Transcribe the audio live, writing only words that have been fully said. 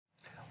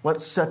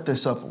let's set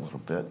this up a little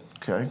bit,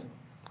 okay?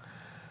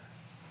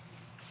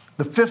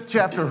 The 5th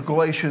chapter of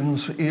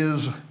Galatians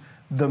is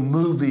the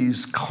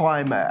movie's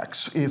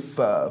climax, if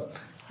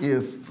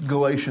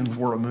Galatians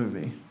were a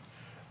movie.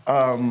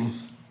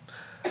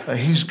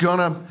 He's going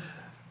to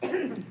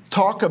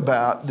talk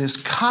about this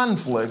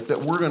conflict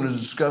that we're going to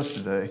discuss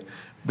today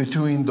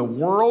between the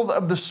world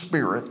of the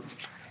Spirit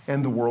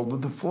and the world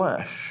of the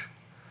flesh,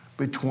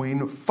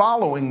 between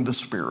following the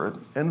Spirit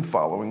and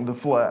following the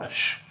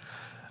flesh.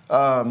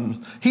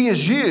 He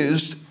has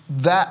used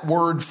that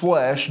word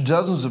flesh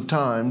dozens of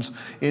times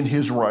in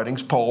his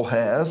writings, Paul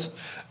has,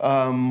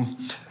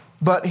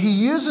 but he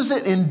uses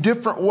it in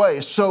different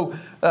ways. So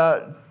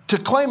to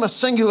claim a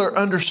singular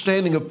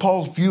understanding of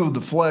Paul's view of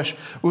the flesh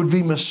would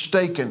be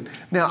mistaken.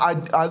 Now,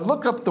 I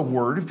looked up the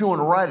word. If you want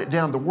to write it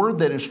down, the word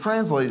that is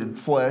translated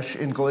flesh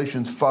in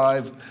Galatians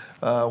 5,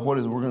 what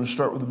is it? We're going to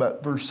start with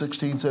about verse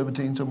 16,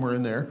 17, somewhere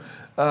in there.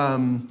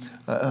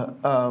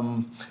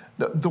 The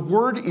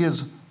word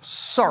is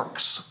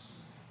sarx,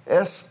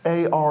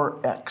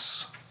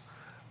 S-A-R-X.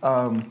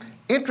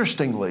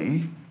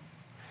 Interestingly,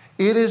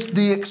 it is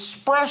the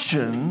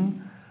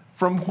expression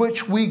from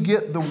which we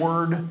get the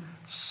word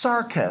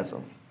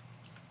sarcasm,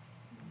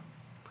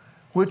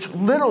 which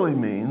literally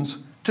means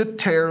to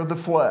tear the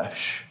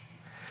flesh.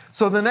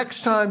 So the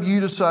next time you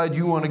decide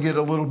you want to get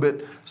a little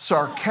bit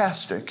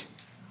sarcastic,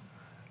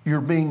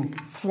 you're being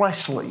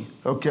fleshly,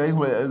 okay,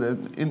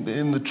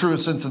 in the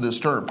truest sense of this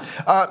term.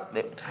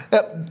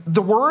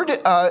 The word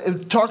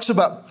it talks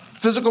about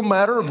physical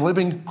matter of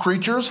living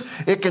creatures.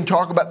 It can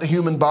talk about the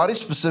human body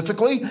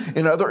specifically.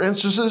 In other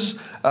instances,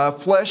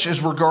 flesh is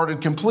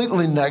regarded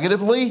completely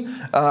negatively,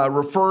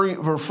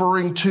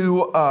 referring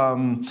to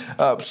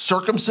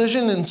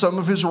circumcision in some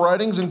of his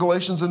writings in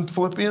Galatians and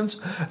Philippians.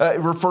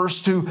 It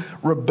refers to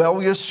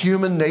rebellious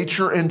human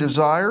nature and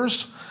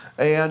desires.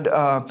 And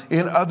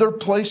in other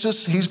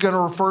places, he's going to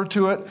refer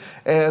to it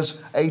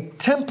as a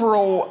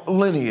temporal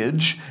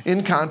lineage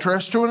in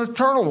contrast to an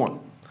eternal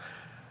one.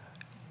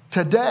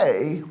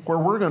 Today, where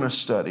we're going to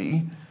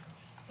study,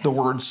 the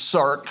word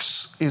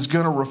sarx is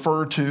going to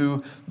refer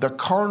to the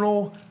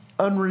carnal,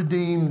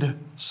 unredeemed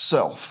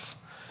self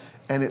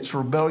and its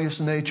rebellious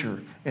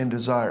nature and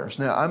desires.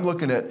 Now, I'm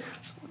looking at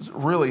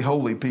really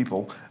holy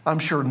people. I'm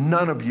sure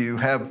none of you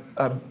have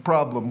a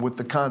problem with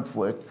the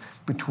conflict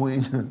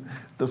between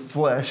the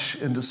flesh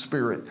and the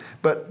spirit.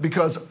 But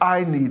because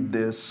I need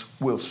this,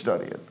 we'll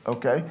study it,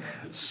 okay?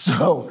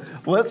 So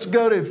let's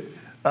go to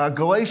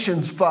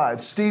Galatians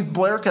 5. Steve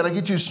Blair, can I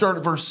get you to start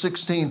at verse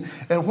 16?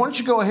 And why don't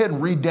you go ahead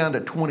and read down to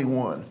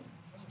 21?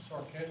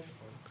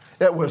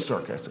 That was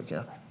sarcastic,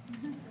 yeah.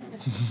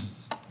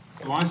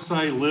 So I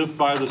say, live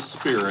by the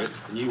Spirit,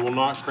 and you will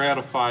not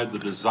gratify the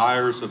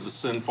desires of the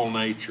sinful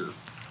nature.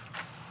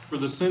 For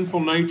the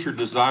sinful nature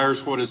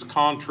desires what is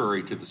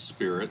contrary to the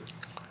Spirit,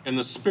 and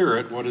the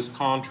Spirit what is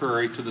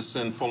contrary to the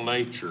sinful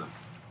nature.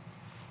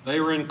 They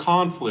are in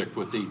conflict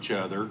with each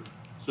other,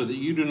 so that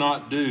you do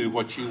not do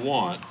what you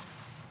want.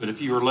 But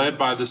if you are led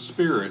by the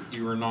Spirit,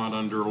 you are not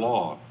under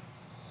law.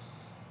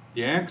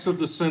 The acts of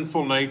the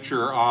sinful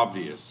nature are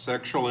obvious: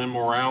 sexual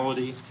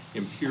immorality,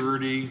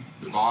 impurity,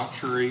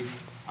 debauchery,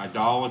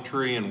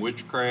 idolatry and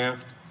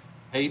witchcraft,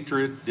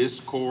 hatred,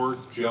 discord,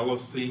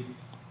 jealousy,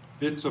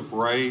 fits of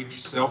rage,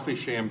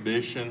 selfish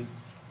ambition,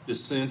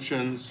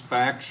 dissensions,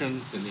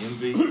 factions and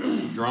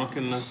envy,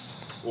 drunkenness,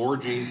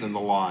 orgies, and the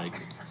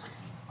like.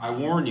 I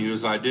warn you,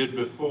 as I did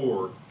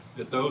before,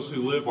 that those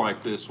who live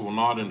like this will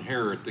not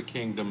inherit the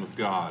kingdom of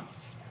God.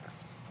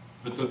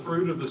 But the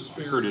fruit of the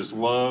Spirit is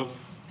love,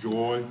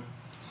 joy.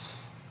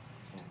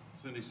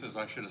 Cindy says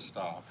I should have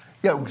stopped.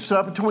 Yeah, we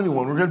stop at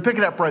 21. We're going to pick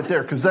it up right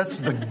there because that's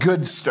the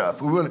good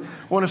stuff. We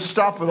want to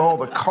stop with all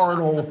the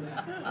carnal,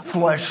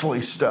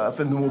 fleshly stuff,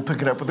 and then we'll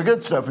pick it up with the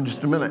good stuff in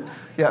just a minute.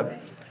 Yeah.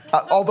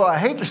 Although I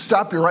hate to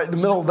stop you right in the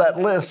middle of that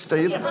list,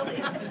 Steve.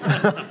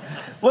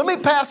 Let me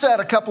pass out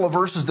a couple of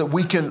verses that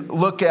we can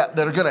look at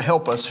that are going to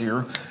help us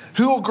here.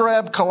 Who will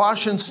grab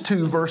Colossians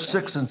 2, verse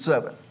 6 and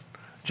 7?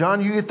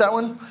 John, you get that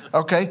one?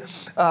 Okay.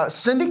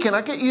 Cindy, can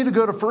I get you to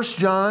go to 1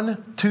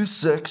 John 2,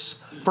 6?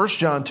 1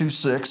 John 2,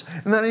 6.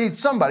 And then I need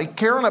somebody.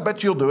 Karen, I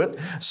bet you'll do it.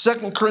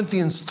 2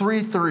 Corinthians 3,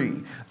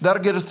 3.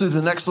 That'll get us through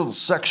the next little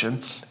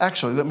section.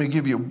 Actually, let me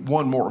give you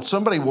one more.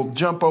 Somebody will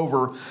jump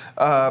over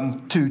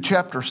to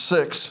chapter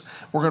 6.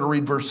 We're going to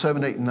read verse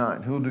 7, 8, and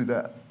 9. Who will do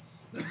that?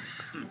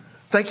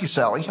 Thank you,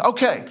 Sally.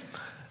 Okay.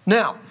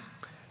 Now,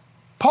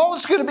 Paul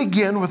is going to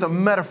begin with a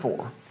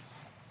metaphor.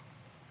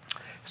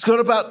 He's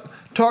going to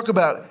talk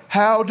about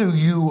how do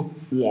you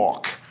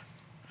walk.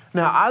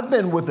 Now, I've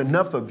been with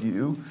enough of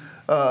you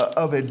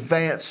of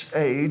advanced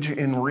age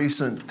in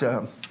recent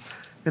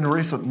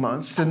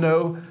months to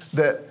know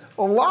that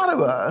a lot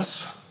of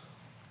us,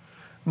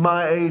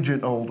 my age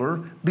and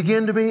older,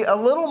 begin to be a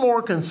little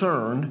more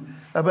concerned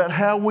about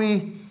how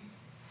we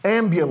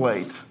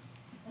ambulate.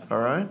 All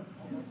right?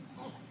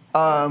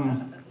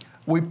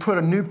 We put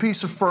a new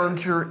piece of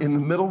furniture in the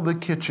middle of the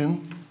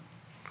kitchen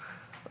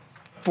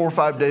 4 or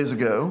 5 days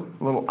ago,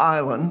 a little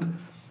island.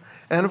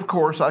 And of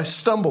course, I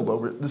stumbled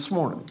over it this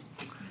morning.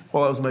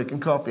 while I was making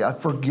coffee. I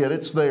forget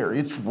it's there.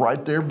 It's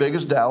right there, big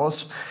as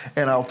Dallas.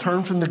 And I'll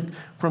turn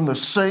from the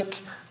sink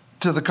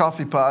to the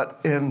coffee pot,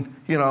 and,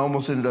 I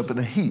almost ended up in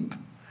a heap.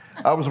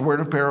 I was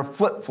wearing a pair of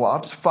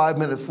flip-flops 5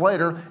 minutes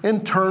later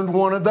and turned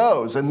one of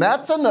those. And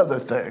that's another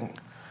thing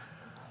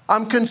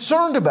I'm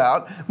concerned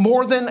about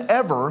more than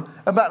ever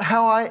about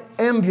how I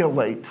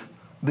ambulate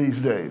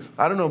these days.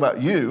 I don't know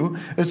about you.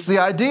 It's the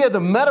idea, the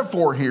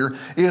metaphor here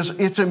is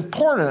it's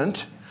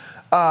important.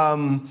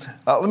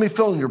 Let me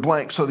fill in your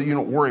blank so that you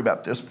don't worry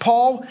about this.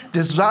 Paul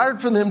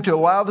desired for them to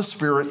allow the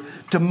Spirit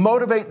to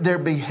motivate their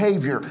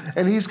behavior.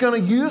 And he's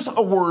going to use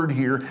a word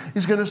here.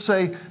 He's going to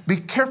say, be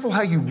careful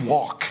how you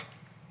walk.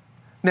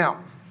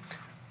 Now,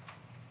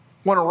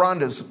 one of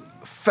Rhonda's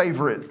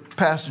favorite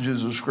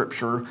passages of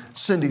Scripture,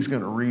 Cindy's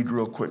going to read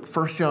real quick.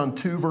 1 John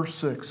 2, verse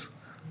 6.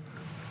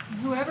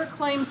 Whoever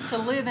claims to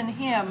live in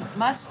him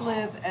must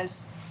live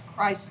as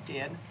Christ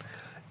did.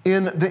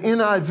 In the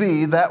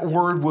NIV, that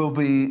word will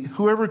be,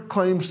 whoever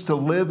claims to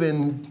live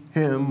in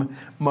him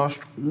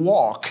must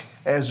walk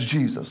as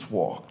Jesus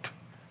walked.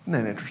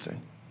 Isn't that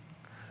interesting?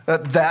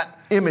 That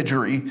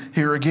imagery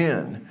here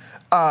again.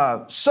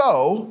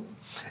 So,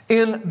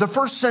 in the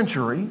first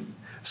century,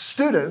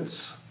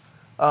 students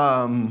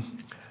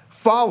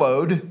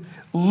followed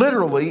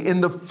literally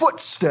in the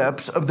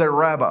footsteps of their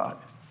rabbi.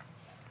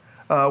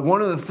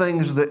 One of the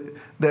things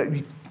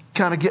that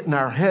kind of get in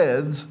our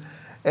heads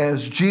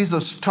as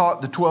Jesus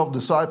taught the 12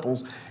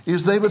 disciples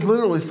is they would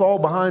literally fall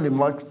behind him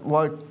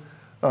like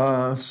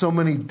so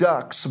many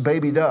ducks,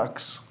 baby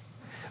ducks,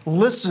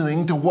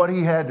 listening to what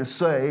he had to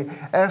say,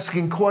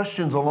 asking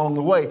questions along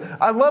the way.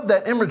 I love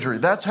that imagery.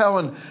 That's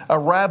how a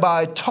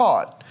rabbi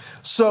taught.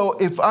 So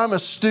if I'm a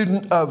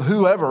student of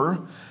whoever,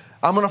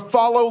 I'm going to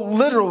follow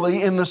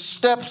literally in the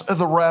steps of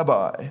the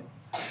rabbi,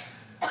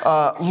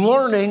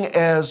 learning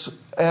as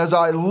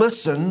I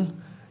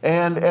listen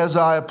and as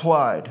I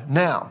applied.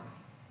 Now,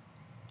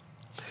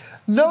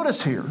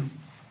 notice here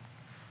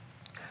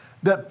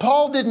that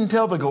Paul didn't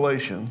tell the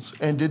Galatians,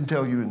 and didn't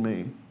tell you and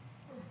me,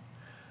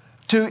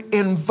 to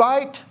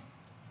invite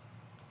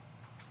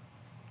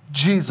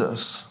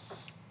Jesus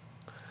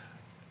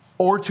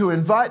or to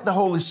invite the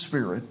Holy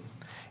Spirit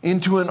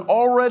into an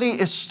already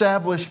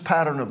established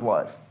pattern of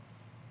life.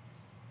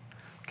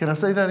 Can I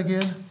say that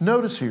again?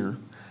 Notice here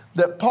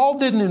that Paul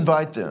didn't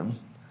invite them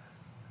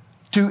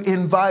to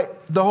invite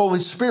the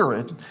Holy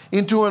Spirit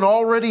into an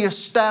already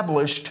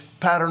established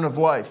pattern of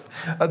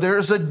life. There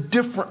is a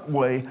different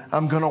way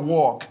I'm going to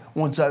walk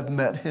once I've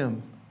met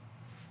him,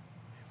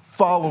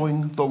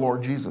 following the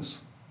Lord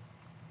Jesus.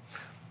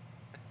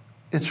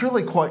 It's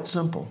really quite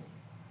simple.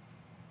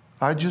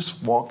 I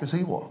just walk as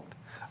he walked.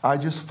 I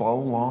just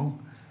follow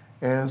along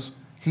as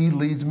he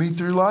leads me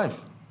through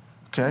life.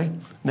 Okay?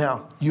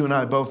 Now, you and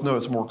I both know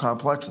it's more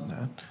complex than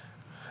that.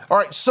 All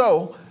right,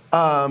 so,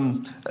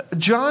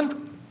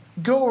 John,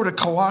 go over to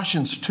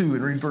Colossians 2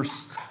 and read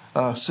verse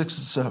 6 and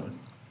 7.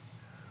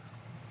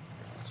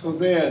 So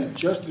then,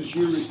 just as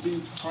you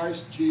received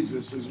Christ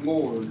Jesus as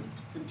Lord,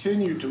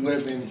 continue to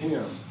live in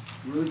him,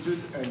 rooted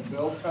and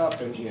built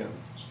up in him,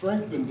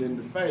 strengthened in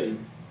the faith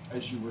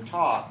as you were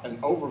taught,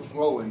 and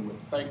overflowing with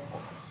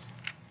thankfulness.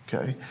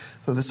 Okay,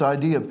 so this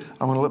idea of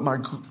I'm going to let my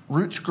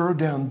roots grow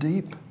down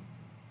deep.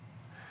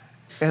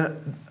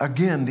 And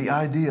again, the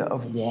idea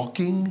of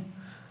walking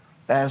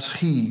as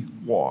he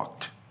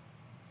walked.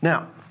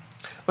 Now,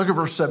 look at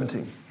verse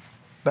 17.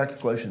 Back to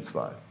Galatians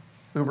 5.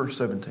 Look at verse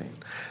 17.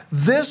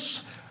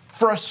 This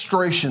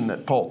frustration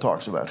that Paul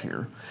talks about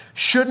here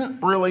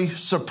shouldn't really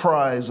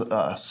surprise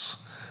us.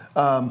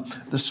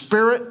 The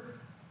Spirit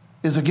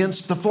is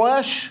against the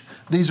flesh.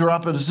 These are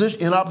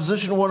in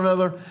opposition to one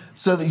another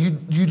so that you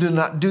do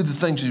not do the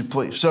things you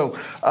please. So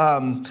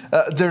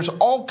there's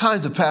all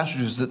kinds of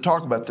passages that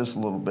talk about this a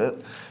little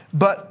bit.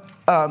 But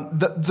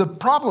the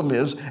problem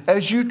is,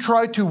 as you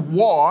try to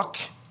walk,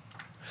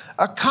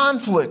 a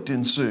conflict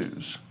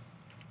ensues.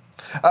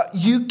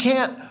 You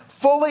can't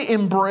fully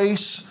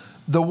embrace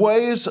the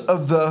ways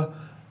of the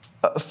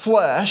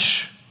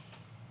flesh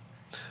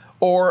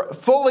or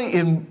fully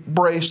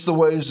embrace the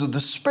ways of the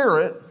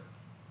Spirit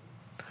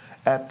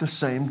at the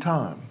same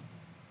time.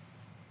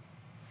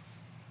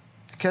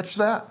 Catch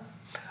that?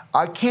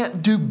 I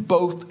can't do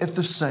both at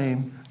the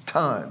same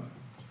time.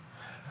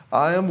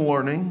 I am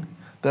learning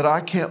that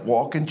I can't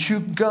walk and chew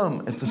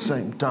gum at the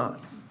same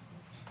time.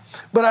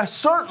 But I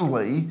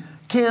certainly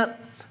can't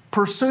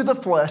pursue the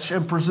flesh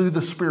and pursue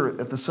the Spirit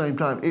at the same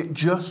time. It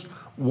just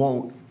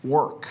won't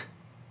work.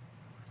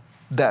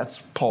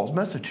 That's Paul's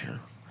message here.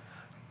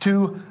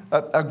 To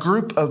a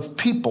group of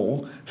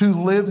people who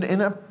lived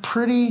in a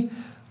pretty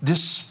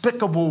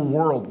despicable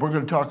world. We're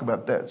going to talk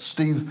about that.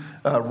 Steve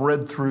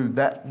read through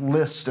that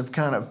list of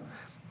kind of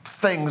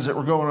things that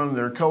were going on in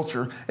their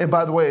culture. And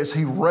by the way, as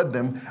he read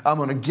them, I'm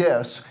going to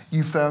guess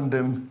you found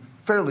them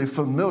fairly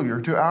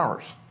familiar to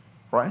ours,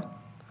 right?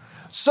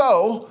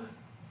 So,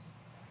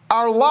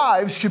 our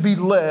lives should be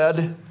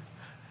led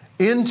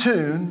in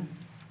tune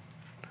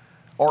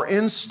or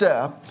in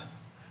step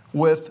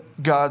with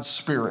God's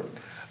Spirit.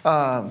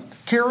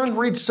 Karen,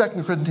 read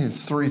 2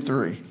 Corinthians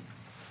 3:3.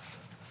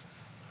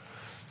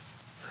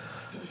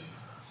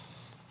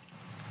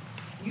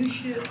 You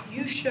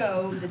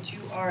show that you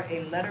are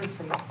a letter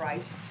from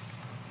Christ,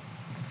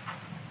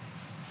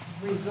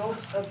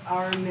 result of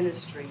our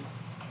ministry,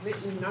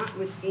 written not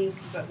with ink,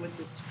 but with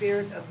the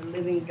Spirit of the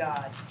living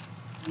God,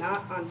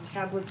 not on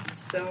tablets of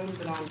stone,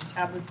 but on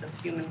tablets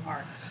of human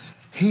hearts.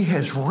 He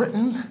has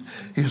written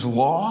his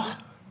law,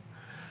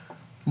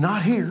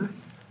 not here.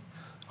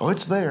 Oh,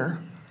 it's there.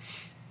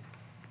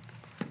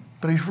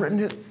 But he's written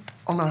it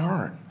on my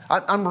heart.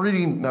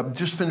 I've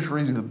just finished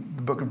reading the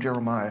book of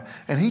Jeremiah,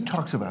 and he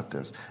talks about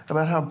this,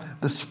 about how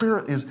the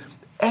Spirit is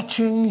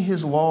etching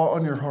his law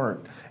on your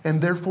heart,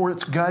 and therefore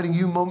it's guiding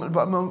you moment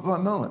by moment by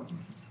moment.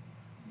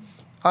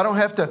 I don't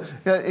have to,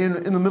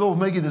 in the middle of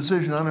making a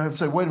decision, I don't have to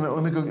say, wait a minute,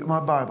 let me go get my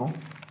Bible.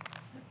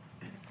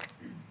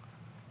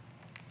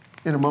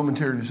 In a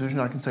momentary decision,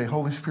 I can say,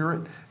 Holy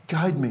Spirit,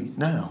 guide me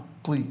now,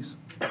 please.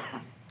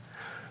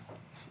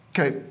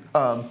 Okay,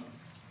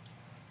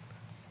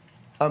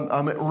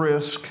 I'm at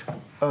risk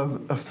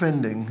of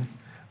offending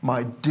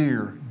my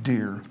dear,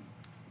 dear,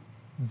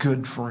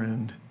 good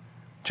friend,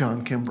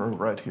 John Kimbrough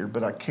right here,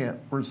 but I can't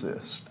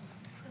resist.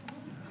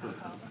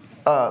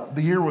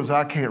 The year was,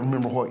 I can't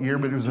remember what year,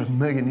 but it was a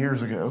million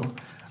years ago.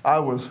 I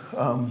was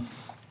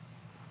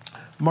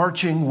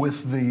marching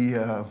with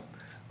the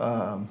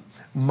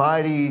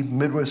mighty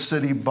Midwest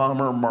City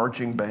Bomber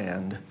Marching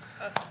Band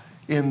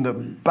in the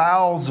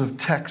bowels of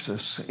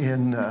Texas,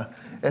 in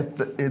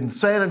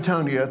San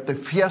Antonio at the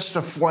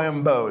Fiesta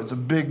Flambeau. It's a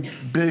big.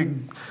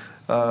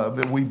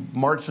 We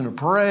marched in a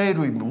parade.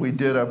 We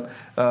did a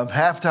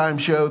halftime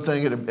show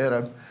thing at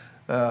a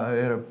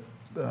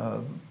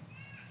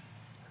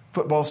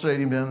football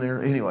stadium down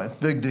there. Anyway,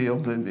 big deal.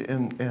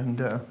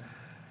 The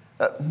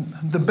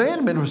band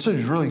in Midwest City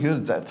was really good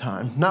at that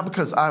time. Not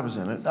because I was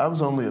in it. I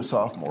was only a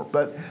sophomore,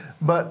 but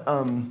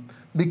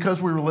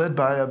because we were led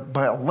by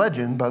a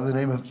legend by the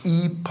name of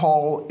E.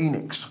 Paul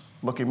Enix.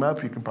 Look him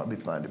up, you can probably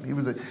find him.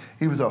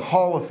 He was a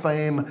Hall of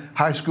Fame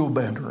high school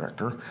band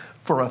director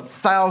for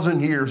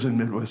 1,000 years in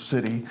Midwest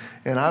City,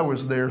 and I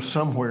was there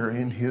somewhere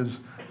in his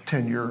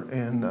tenure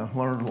and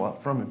learned a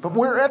lot from him. But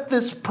we're at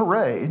this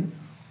parade,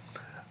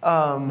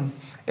 and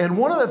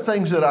one of the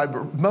things that I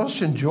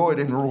most enjoyed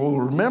and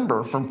will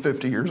remember from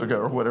 50 years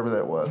ago or whatever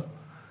that was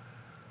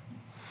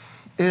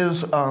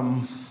is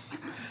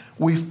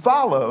we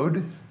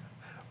followed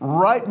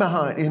right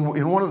behind,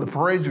 in one of the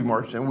parades we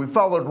marched in, we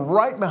followed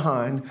right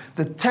behind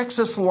the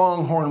Texas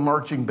Longhorn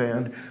Marching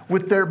Band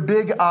with their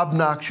big,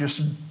 obnoxious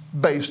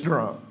bass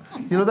drum.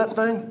 You know that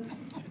thing?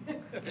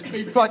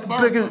 It's like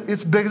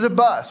it's big as a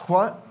bus.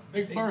 What?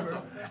 Big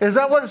Bertha. Is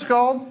that what it's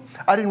called?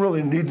 I didn't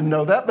really need to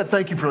know that, but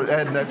thank you for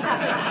adding that.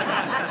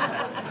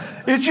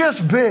 It's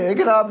just big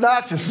and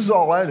obnoxious is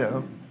all I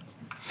know.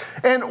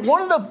 And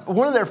one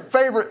of their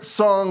favorite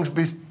songs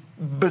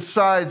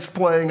besides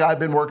playing I've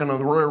Been Working on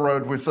the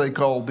Railroad, which they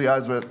called The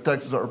Eyes of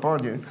Texas Are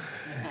Upon You,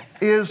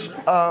 is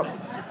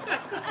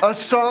a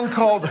song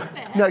called,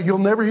 now you'll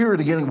never hear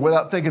it again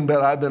without thinking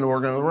about I've Been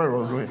Working on the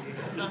Railroad.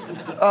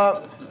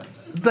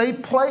 They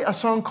play a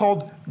song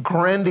called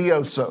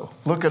Grandioso.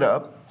 Look it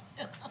up.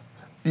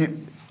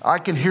 I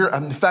can hear,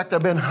 in fact,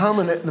 I've been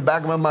humming it in the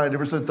back of my mind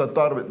ever since I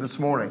thought of it this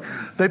morning.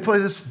 They play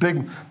this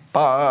big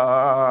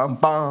bum,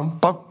 bum,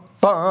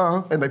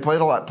 bum, and they played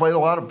a lot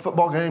of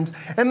football games,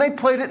 and they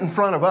played it in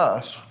front of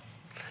us.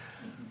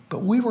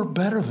 But we were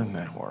better than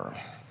they were.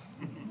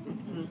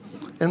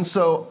 And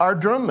so our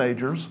drum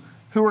majors,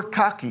 who were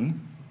cocky,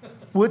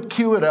 would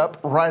cue it up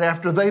right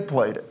after they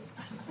played it.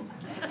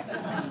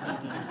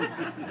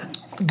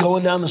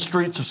 Going down the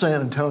streets of San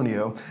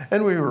Antonio,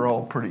 and we were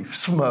all pretty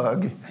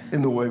smug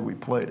in the way we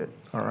played it,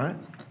 all right?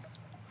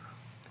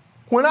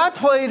 When I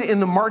played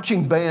in the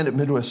marching band at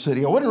Midwest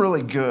City, I wasn't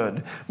really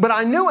good, but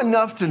I knew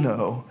enough to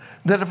know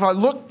that if I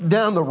looked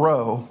down the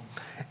row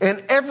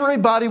and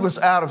everybody was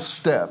out of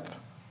step,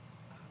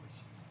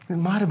 it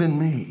might have been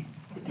me.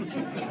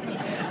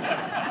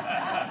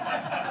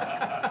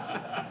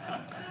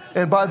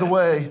 And by the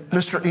way,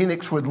 Mr.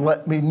 Enix would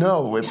let me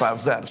know if I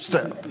was out of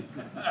step.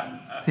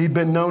 He'd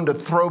been known to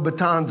throw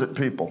batons at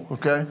people,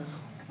 okay?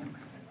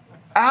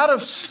 Out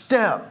of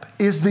step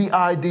is the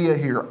idea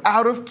here.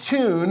 Out of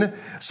tune.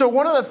 So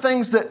one of the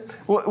things that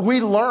we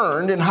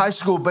learned in high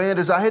school band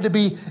is I had to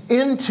be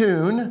in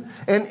tune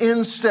and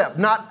in step,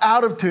 not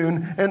out of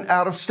tune and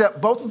out of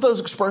step. Both of those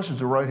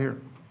expressions are right here.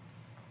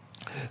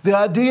 The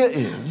idea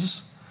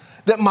is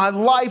that my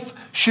life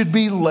should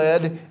be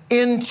led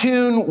in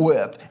tune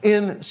with,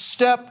 in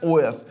step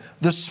with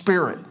the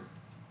Spirit.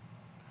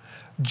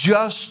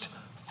 Just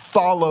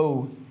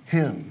follow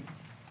Him.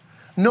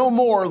 No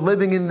more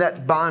living in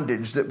that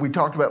bondage that we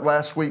talked about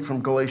last week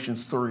from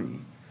Galatians 3.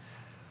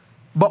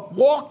 But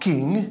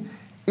walking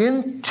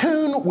in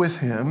tune with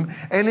Him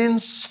and in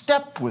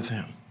step with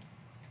Him.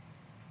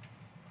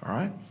 All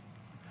right?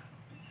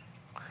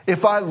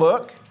 If I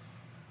look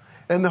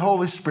and the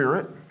Holy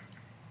Spirit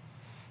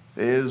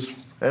is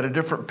at a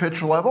different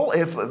pitch level,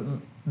 if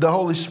the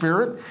Holy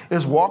Spirit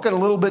is walking a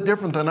little bit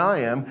different than I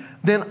am,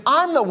 then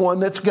I'm the one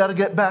that's got to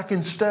get back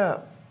in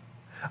step.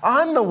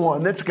 I'm the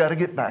one that's got to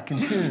get back in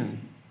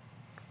tune.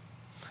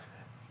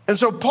 And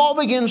so Paul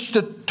begins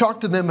to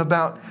talk to them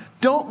about,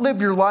 don't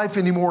live your life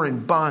anymore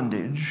in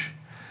bondage.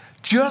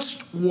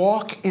 Just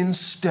walk in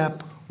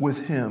step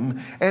with him.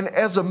 And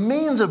as a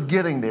means of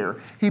getting there,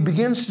 he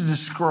begins to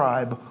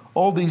describe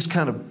all these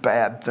kind of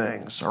bad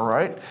things, all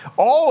right?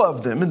 All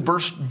of them,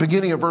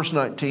 beginning of verse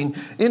 19,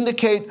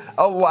 indicate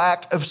a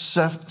lack of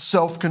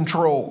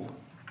self-control,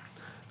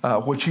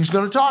 which he's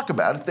going to talk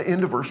about at the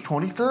end of verse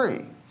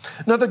 23.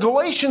 Now, the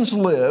Galatians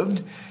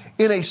lived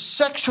in a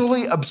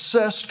sexually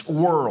obsessed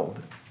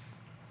world.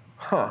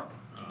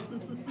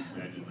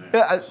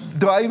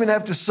 Do I even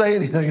have to say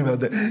anything about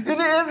that? It's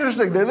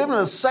interesting. They lived in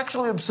a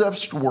sexually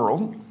obsessed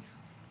world.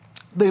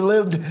 They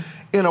lived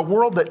in a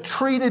world that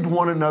treated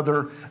one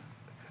another,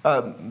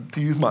 to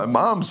use my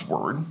mom's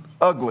word,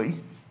 ugly.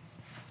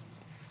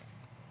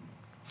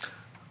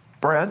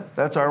 Brad,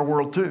 that's our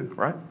world too,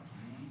 right?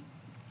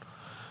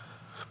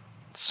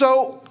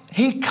 So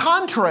he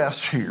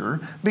contrasts here,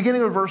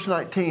 beginning with verse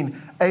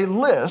 19, a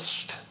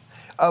list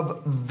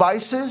of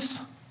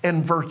vices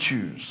and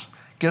virtues.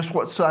 Guess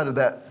what side of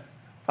that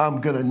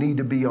I'm going to need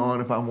to be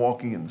on if I'm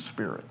walking in the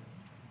Spirit?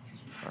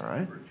 All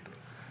right?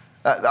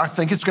 I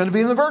think it's going to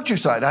be in the virtue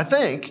side. I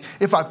think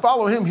if I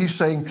follow him, he's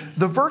saying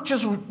the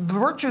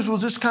virtues will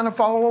just kind of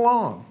follow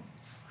along.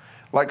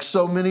 Like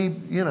so many,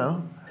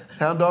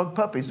 hound dog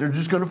puppies. They're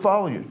just going to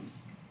follow you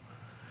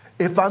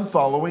if I'm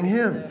following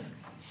him.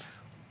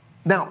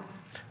 Now,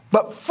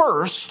 but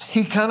first,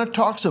 he kind of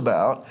talks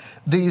about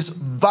these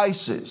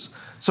vices.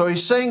 So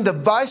he's saying the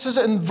vices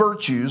and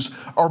virtues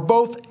are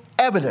both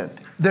evident.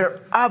 They're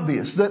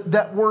obvious.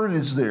 That word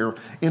is there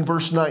in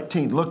verse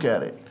 19. Look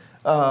at it.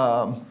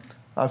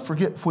 I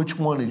forget which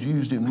one is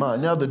used in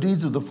mine. Now, the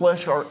deeds of the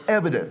flesh are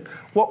evident.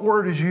 What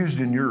word is used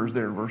in yours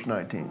there in verse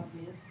 19?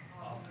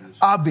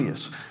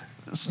 Obvious.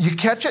 You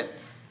catch it?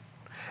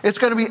 It's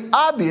going to be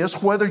obvious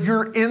whether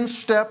you're in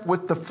step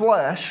with the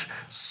flesh,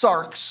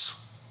 sarx.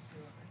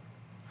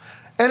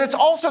 And it's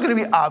also going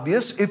to be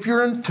obvious if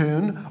you're in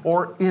tune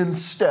or in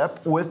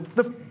step with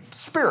the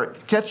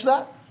Spirit. Catch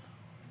that?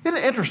 Isn't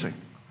it interesting?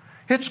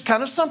 It's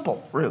kind of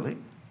simple, really.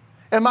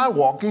 Am I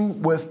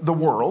walking with the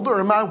world or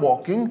am I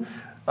walking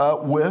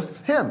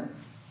with him?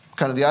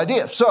 Kind of the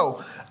idea.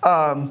 So,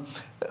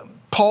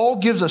 Paul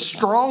gives a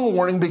strong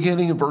warning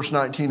beginning in verse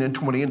 19 and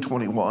 20 and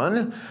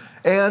 21.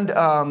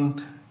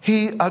 And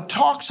he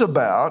talks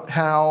about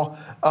how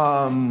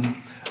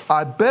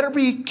I better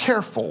be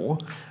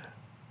careful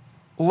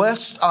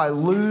lest I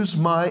lose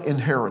my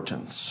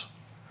inheritance.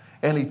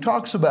 And he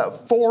talks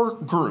about 4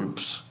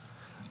 groups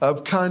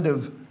of kind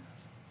of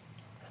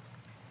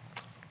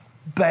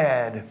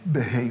bad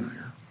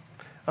behavior.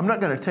 I'm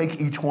not going to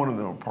take each one of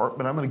them apart,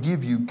 but I'm going to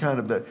give you kind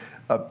of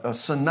a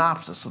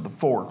synopsis of the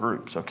 4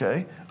 groups,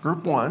 okay?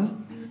 Group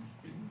 1,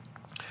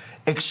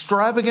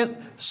 extravagant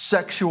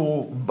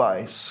sexual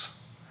vice.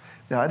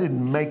 Now, I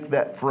didn't make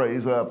that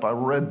phrase up. I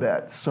read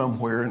that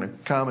somewhere in a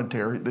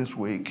commentary this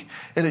week,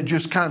 and it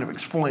just kind of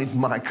explains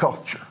my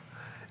culture.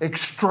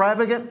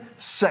 Extravagant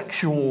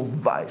sexual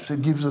vice.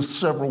 It gives us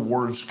several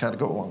words to kind of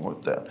go along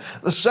with that.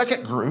 The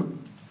second group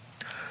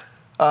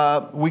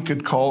we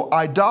could call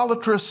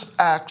idolatrous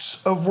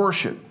acts of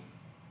worship.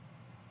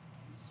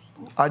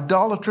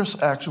 Idolatrous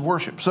acts of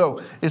worship.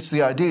 So it's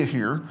the idea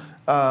here,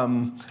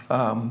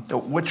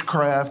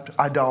 witchcraft,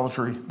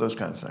 idolatry, those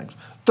kind of things.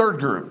 Third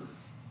group,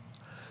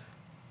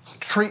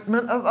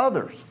 treatment of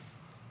others.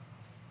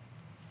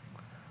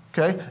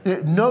 Okay,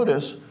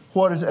 notice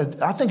what is,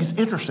 I think it's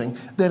interesting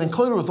that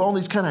included with all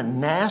these kind of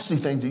nasty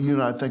things that you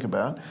and I think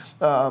about,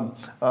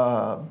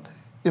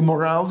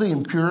 immorality,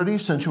 impurity,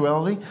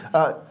 sensuality,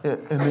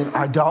 and then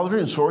idolatry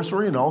and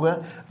sorcery and all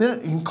that. Then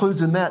it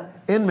includes in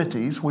that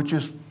enmities, which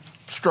is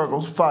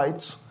struggles,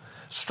 fights,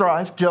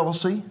 strife,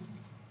 jealousy,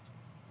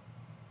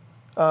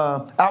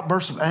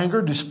 outbursts of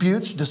anger,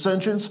 disputes,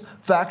 dissensions,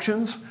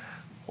 factions.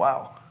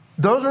 Wow.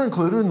 Those are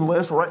included in the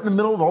list, right in the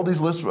middle of all these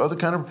lists of other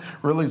kind of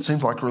really, it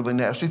seems like really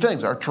nasty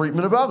things. Our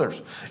treatment of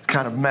others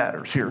kind of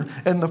matters here.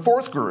 And the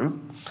fourth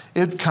group,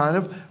 it kind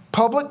of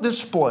public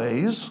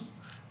displays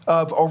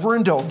of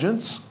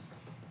overindulgence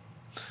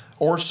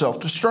or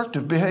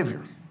self-destructive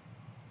behavior.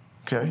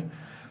 Okay?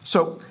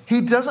 So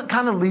he doesn't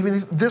kind of leave any,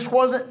 this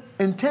wasn't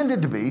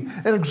intended to be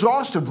an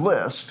exhaustive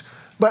list,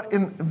 but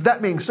in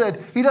that being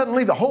said, he doesn't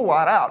leave a whole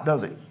lot out,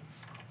 does he?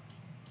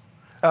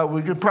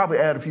 We could probably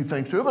add a few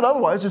things to it, but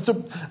otherwise it's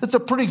a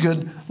pretty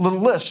good little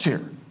list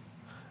here.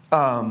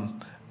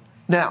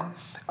 Now,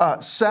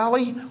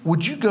 Sally,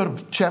 would you go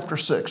to chapter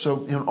 6?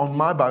 So on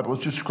my Bible,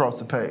 it's just across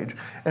the page,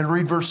 and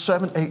read verse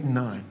 7, 8, and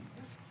 9.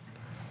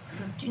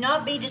 Do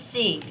not be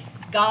deceived.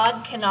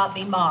 God cannot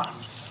be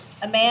mocked.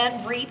 A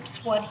man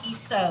reaps what he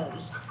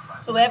sows.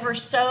 Whoever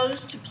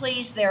sows to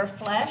please their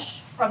flesh,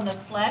 from the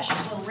flesh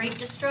will reap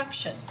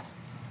destruction.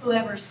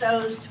 Whoever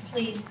sows to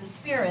please the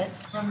Spirit,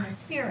 from the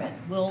Spirit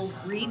will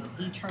reap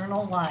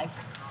eternal life.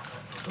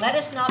 Let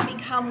us not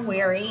become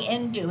weary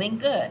in doing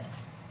good,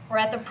 for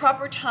at the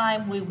proper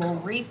time we will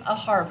reap a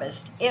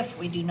harvest if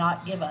we do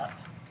not give up.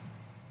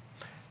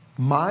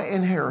 My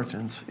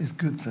inheritance is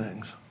good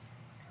things,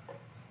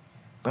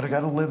 but I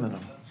got to live in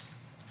them.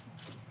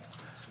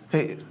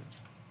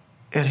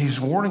 And he's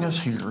warning us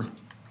here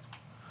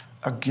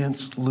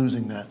against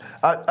losing that.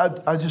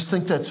 I just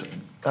think that's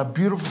a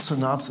beautiful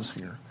synopsis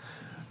here.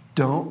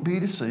 Don't be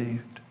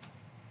deceived.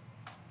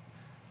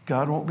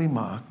 God won't be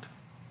mocked.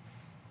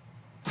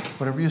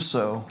 Whatever you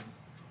sow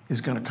is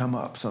going to come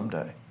up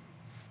someday.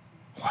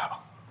 Wow.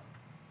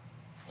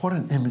 What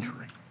an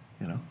imagery,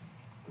 you know.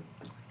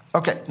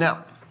 Okay,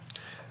 now,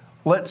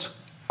 let's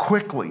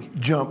quickly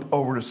jump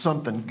over to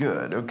something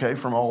good, okay,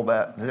 from all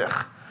that.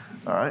 Ugh.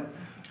 All right.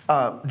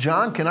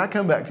 John, can I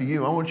come back to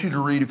you? I want you to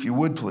read, if you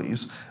would,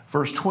 please,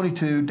 verse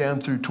 22 down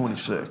through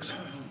 26.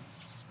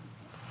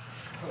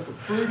 But the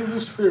fruit of the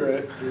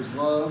Spirit is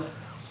love,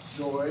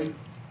 joy,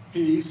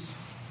 peace,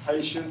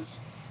 patience,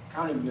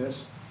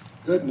 kindness,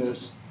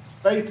 goodness,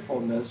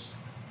 faithfulness,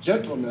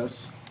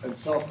 gentleness, and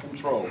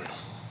self-control.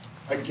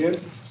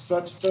 Against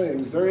such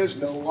things there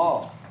is no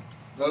law.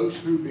 Those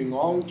who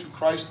belong to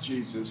Christ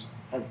Jesus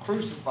have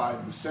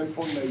crucified the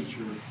sinful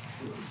nature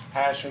with its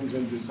passions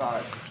and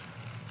desires.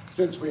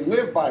 Since we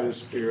live by the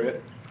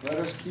Spirit, let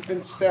us keep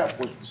in step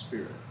with the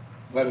Spirit.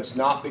 Let us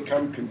not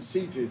become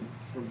conceited,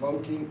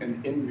 provoking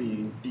and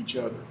envying each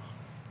other.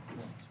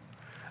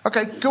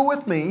 Okay, go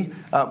with me.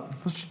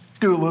 Let's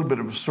do a little bit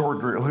of a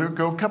sword drill here.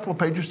 Go a couple of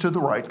pages to the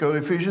right. Go to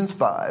Ephesians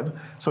 5.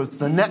 So it's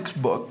the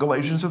next book,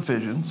 Galatians,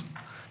 Ephesians.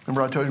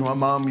 Remember I told you my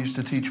mom used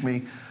to teach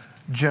me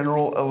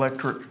General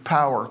Electric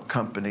Power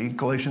Company,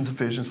 Galatians,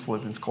 Ephesians,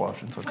 Philippians,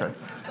 Colossians. Okay.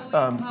 Go eat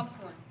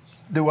popcorn.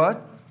 Do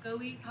what?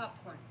 Go eat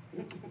popcorn.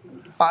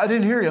 I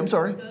didn't hear you. I'm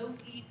sorry. Go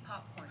eat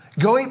popcorn.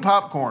 Go eat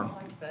popcorn.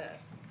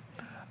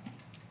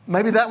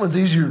 Maybe that one's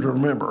easier to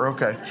remember.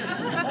 Okay.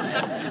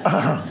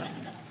 I'm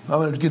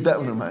going to get that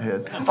one in my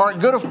head. All right,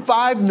 go to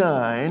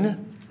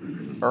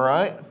 5:9. All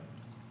right.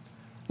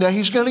 Now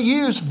he's going to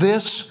use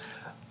this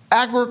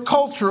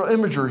agricultural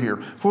imagery here.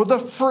 For the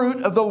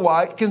fruit of the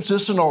light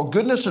consists in all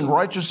goodness and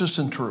righteousness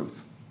and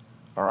truth.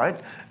 All right.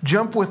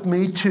 Jump with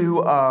me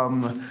to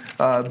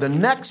the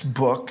next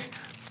book,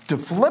 to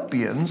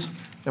Philippians.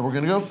 And we're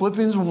going to go to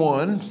Philippians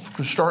 1.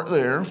 We'll start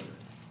there.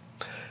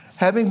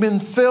 Having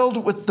been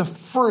filled with the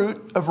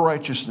fruit of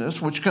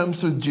righteousness, which comes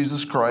through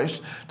Jesus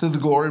Christ, to the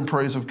glory and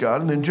praise of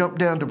God. And then jump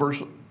down to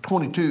verse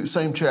 22,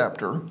 same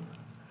chapter.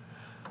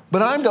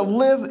 But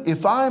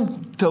if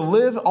I'm to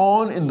live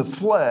on in the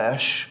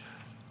flesh,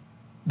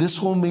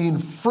 this will mean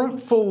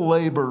fruitful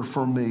labor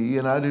for me,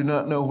 and I do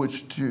not know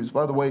which to choose.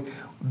 By the way,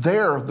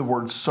 there, the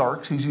word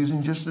sarx, he's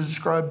using just to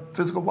describe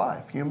physical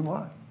life, human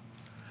life.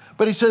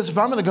 But he says, if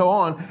I'm going to go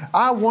on,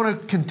 I want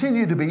to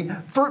continue to be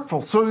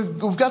fruitful. So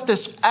we've got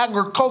this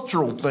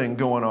agricultural thing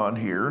going on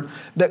here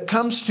that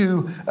comes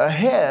to a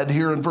head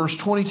here in verse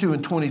 22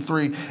 and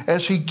 23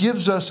 as he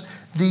gives us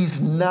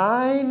these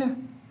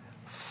 9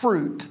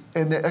 fruit.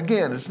 And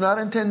again, it's not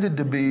intended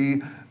to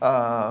be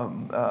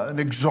an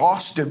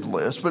exhaustive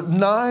list, but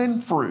 9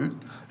 fruit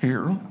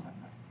here.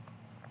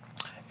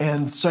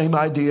 And same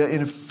idea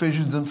in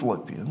Ephesians and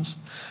Philippians,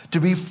 to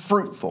be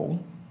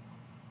fruitful.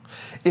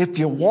 If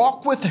you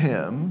walk with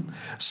him,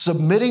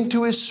 submitting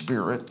to his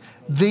Spirit,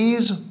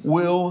 these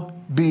will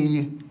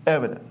be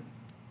evident.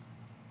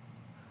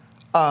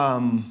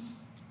 And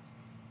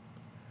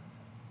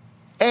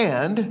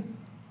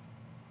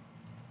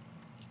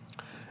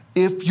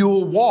if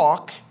you'll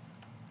walk,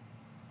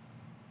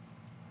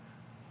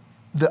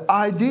 the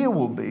idea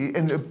will be,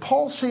 and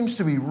Paul seems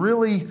to be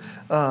really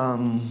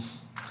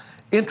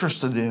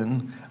interested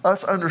in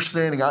us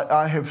understanding.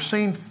 I have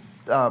seen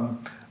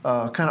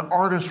kind of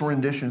artist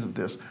renditions of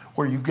this,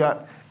 where you've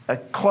got a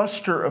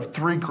cluster of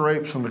 3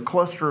 grapes and a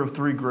cluster of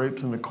 3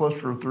 grapes and a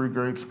cluster of 3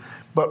 grapes,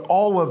 but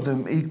all of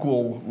them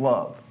equal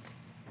love.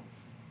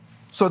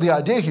 So the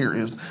idea here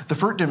is, the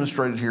fruit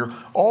demonstrated here,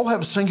 all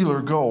have a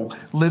singular goal,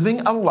 living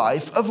a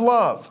life of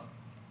love.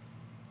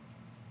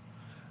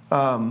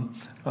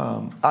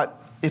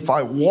 If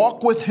I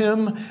walk with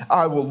him,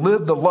 I will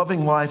live the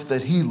loving life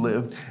that he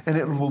lived, and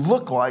it will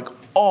look like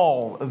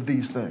all of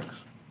these things.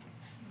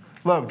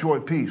 Love, joy,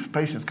 peace,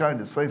 patience,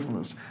 kindness,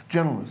 faithfulness,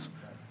 gentleness,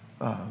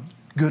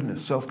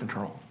 goodness,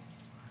 self-control.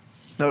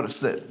 Notice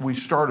that we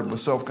started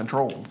with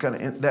self-control.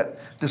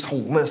 This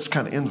whole list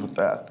kind of ends with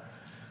that.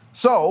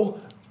 So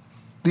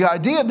the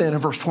idea then in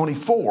verse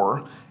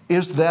 24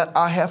 is that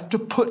I have to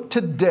put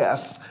to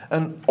death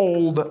an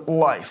old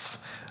life.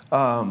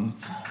 Can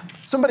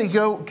somebody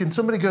go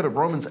to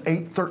Romans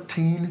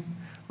 8:13?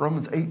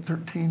 Romans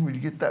 8:13, would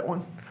you get that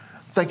one?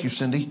 Thank you,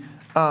 Cindy.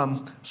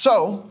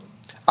 So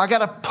I got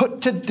to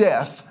put to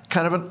death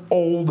kind of an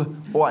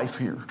old life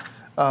here.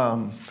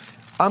 I'm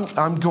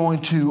going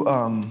to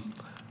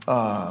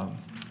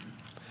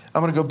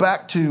go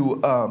back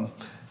to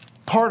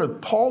part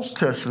of Paul's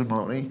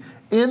testimony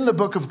in the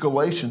book of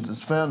Galatians.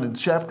 It's found in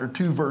chapter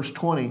 2, verse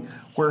 20,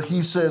 where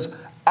he says,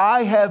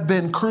 I have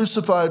been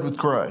crucified with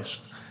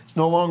Christ. It's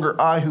no longer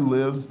I who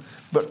live,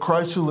 but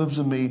Christ who lives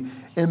in me.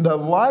 In the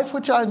life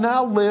which I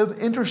now live,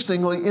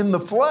 interestingly, in the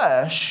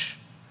flesh,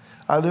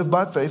 I live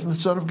by faith in the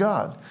Son of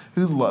God,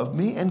 who loved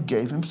me and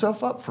gave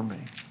himself up for me.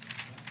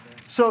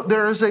 So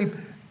there is a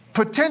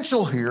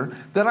potential here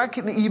that I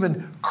can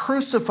even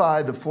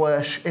crucify the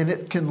flesh and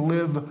it can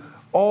live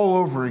all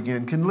over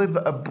again, can live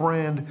a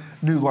brand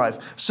new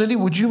life. Cindy,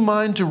 would you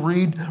mind to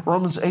read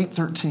Romans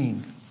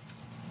 8:13?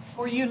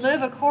 For you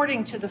live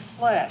according to the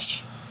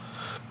flesh.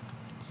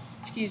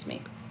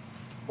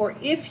 For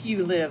if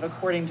you live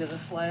according to the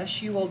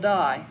flesh, you will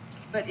die.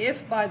 But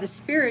if by the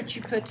Spirit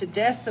you put to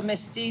death the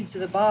misdeeds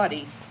of the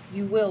body,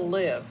 you will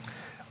live.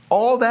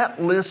 All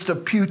that list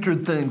of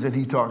putrid things that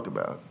he talked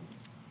about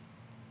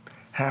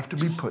have to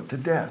be put to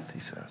death, he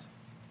says.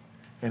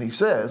 And he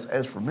says,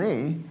 as for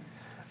me,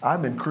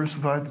 I've been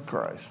crucified with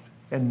Christ,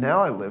 and now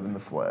I live in the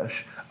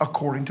flesh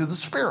according to the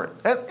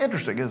Spirit. That's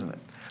interesting, isn't it?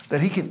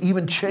 That he can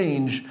even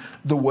change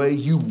the way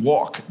you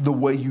walk, the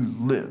way you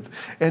live.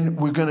 And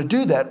we're going to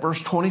do that,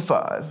 verse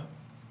 25,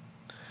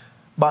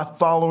 by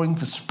following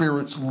the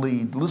Spirit's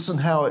lead. Listen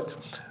how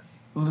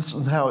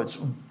it's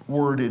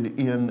worded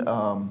in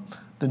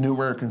the New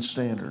American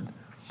Standard.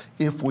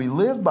 If we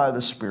live by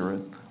the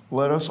Spirit,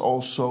 let us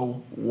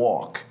also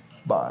walk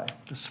by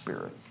the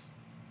Spirit.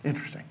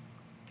 Interesting.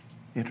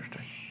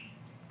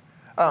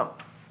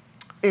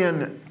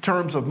 In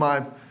terms of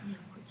my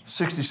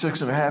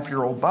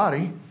 66-and-a-half-year-old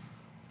body,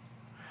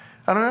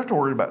 I don't have to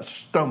worry about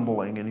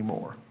stumbling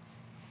anymore.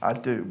 I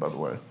do, by the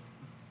way.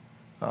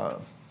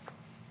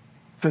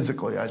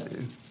 Physically, I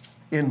do.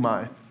 In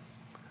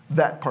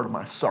that part of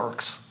my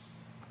sarx.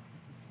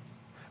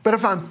 But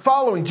if I'm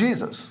following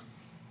Jesus,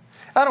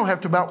 I don't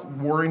have to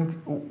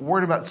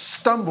worry about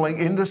stumbling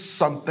into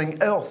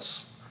something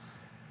else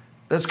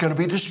that's going to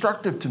be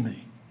destructive to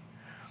me,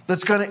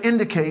 that's going to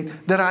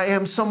indicate that I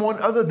am someone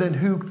other than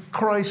who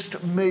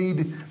Christ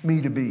made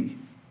me to be.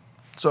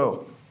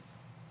 So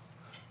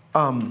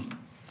I'm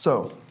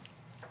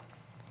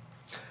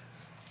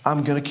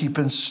going to keep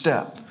in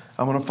step.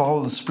 I'm going to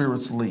follow the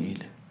Spirit's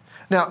lead.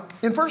 Now,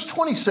 in verse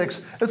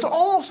 26, it's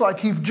almost like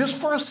he just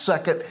for a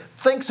second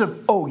thinks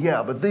of, oh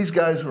yeah, but these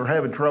guys are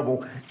having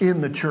trouble in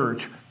the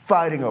church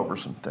fighting over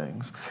some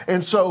things.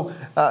 And so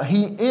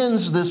he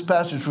ends this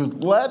passage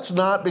with, let's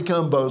not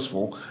become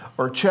boastful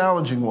or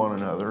challenging one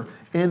another,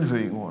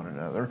 envying one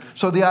another.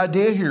 So the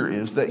idea here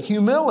is that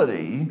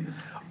humility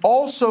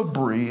also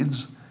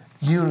breeds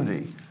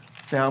unity.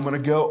 Now I'm going to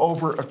go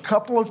over a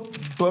couple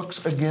of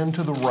books again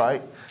to the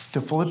right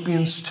to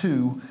Philippians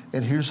 2,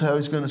 and here's how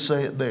he's going to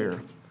say it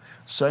there.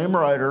 Same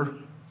writer,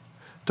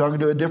 talking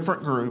to a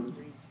different group.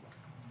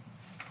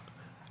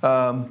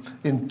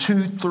 In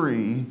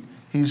 2:3,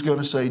 he's going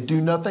to say,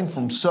 do nothing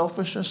from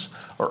selfishness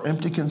or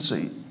empty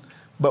conceit,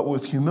 but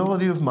with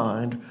humility of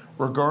mind,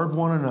 regard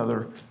one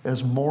another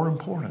as more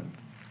important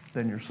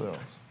than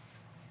yourselves.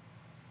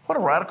 What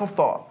a radical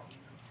thought.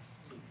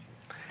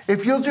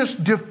 If you'll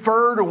just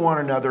defer to one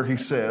another, he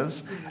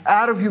says,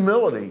 out of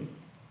humility,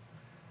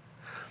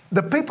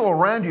 the people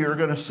around you are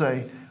going to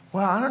say,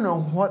 well, I don't know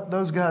what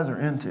those guys are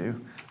into,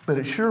 but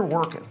it's sure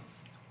working.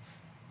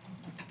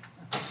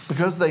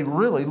 Because they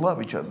really love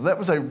each other. That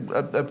was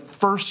a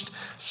first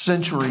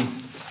century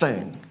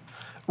thing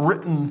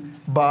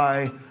written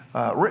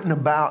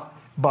about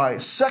by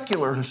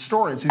secular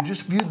historians who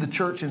just viewed the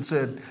church and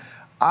said,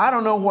 I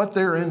don't know what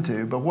they're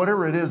into, but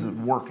whatever it is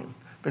working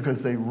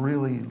because they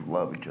really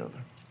love each other.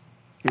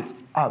 It's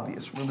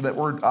obvious. Remember that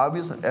word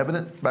obvious and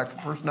evident back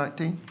from verse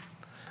 19?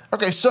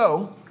 Okay,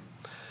 so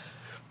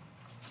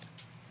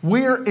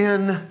we're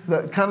in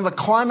the kind of the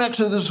climax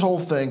of this whole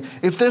thing.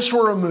 If this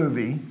were a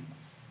movie,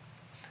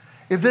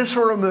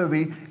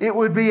 it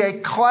would be a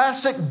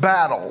classic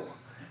battle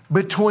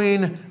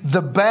between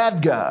the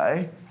bad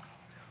guy,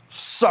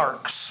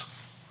 sarx,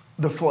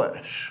 the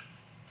flesh,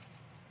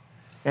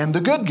 and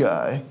the good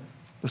guy,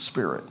 the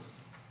Spirit.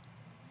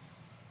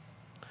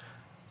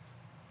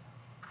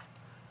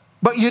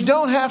 But you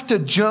don't have to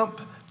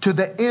jump to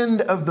the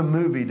end of the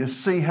movie to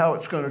see how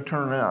it's going to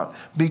turn out,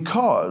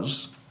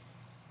 because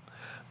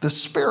the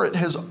Spirit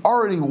has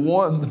already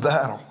won the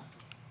battle.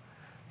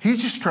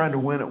 He's just trying to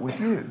win it with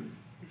you.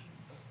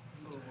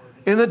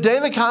 In the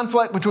daily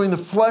conflict between the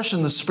flesh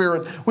and the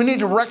Spirit, we need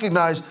to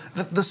recognize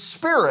that the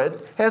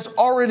Spirit has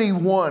already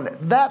won.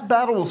 That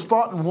battle was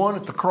fought and won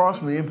at the cross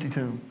and the empty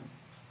tomb.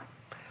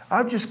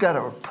 I've just got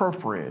to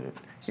appropriate it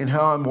in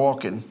how I'm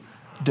walking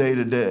day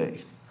to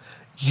day.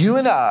 You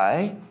and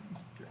I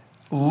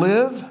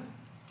live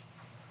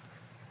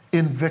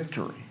in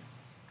victory.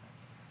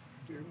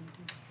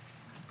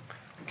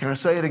 Can I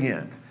say it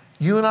again?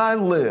 You and I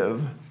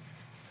live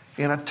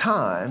in a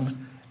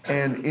time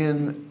and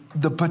in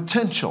the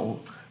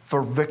potential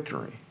for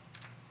victory.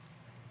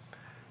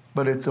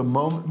 But it's a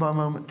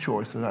moment-by-moment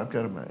choice that I've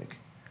got to make,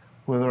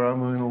 whether I'm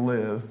going to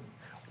live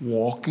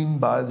walking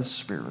by the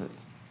Spirit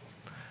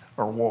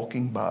or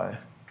walking by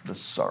the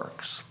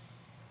sarx.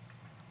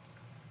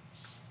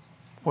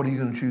 What are you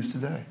going to choose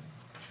today?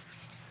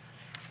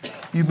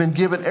 You've been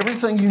given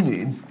everything you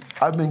need.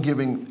 I've been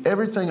given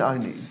everything I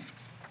need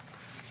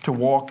to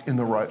walk in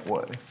the right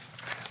way.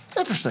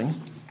 Interesting,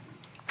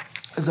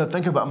 as I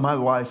think about my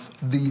life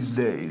these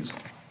days,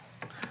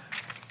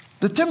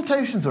 the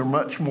temptations are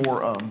much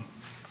more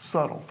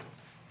subtle.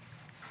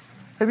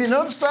 Have you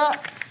noticed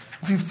that?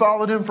 if you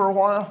followed him for a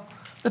while,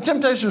 the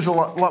temptations are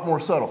a lot more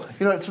subtle.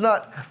 You know, it's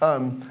not,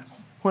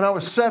 when I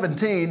was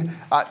 17,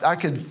 I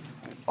could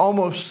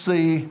almost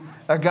see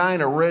a guy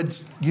in a red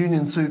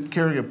union suit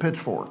carrying a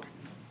pitchfork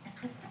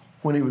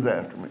when he was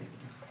after me.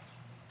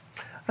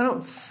 I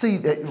don't see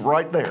that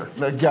right there.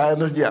 The guy in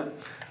the, yeah.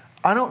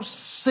 I don't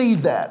see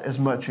that as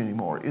much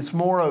anymore. It's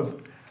more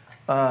of,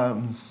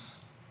 I'll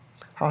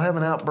have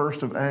an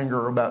outburst of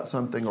anger about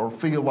something or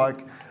feel like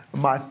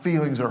my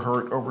feelings are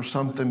hurt over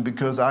something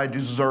because I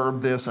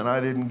deserve this and I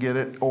didn't get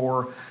it,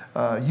 or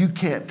you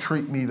can't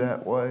treat me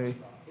that way.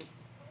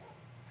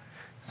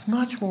 It's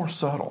much more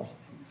subtle.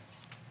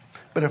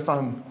 But if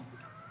I'm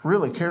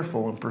really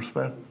careful and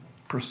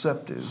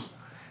perceptive,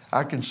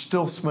 I can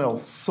still smell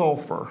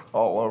sulfur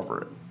all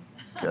over it,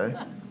 okay,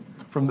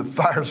 from the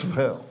fires of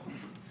hell.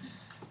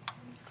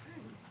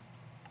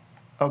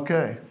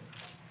 Okay,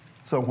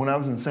 so when I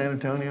was in San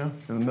Antonio,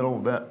 in the middle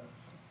of that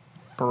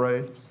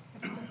parade,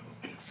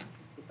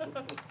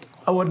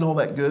 I wasn't all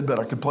that good, but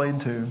I could play in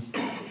tune,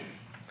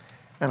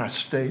 and I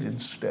stayed in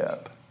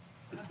step.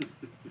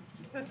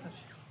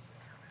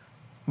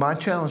 My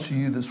challenge to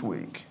you this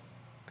week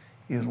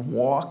is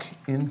walk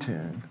in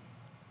tune,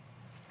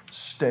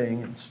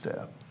 staying in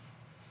step,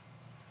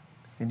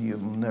 and you'll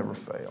never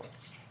fail.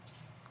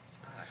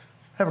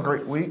 Have a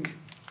great week.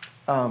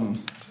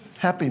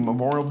 Happy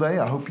Memorial Day.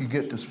 I hope you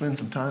get to spend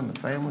some time with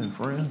family and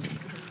friends and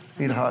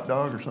eat a hot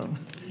dog or something.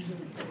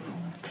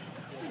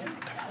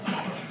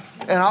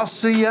 And I'll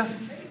see you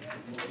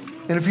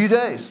in a few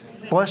days.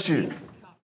 Bless you.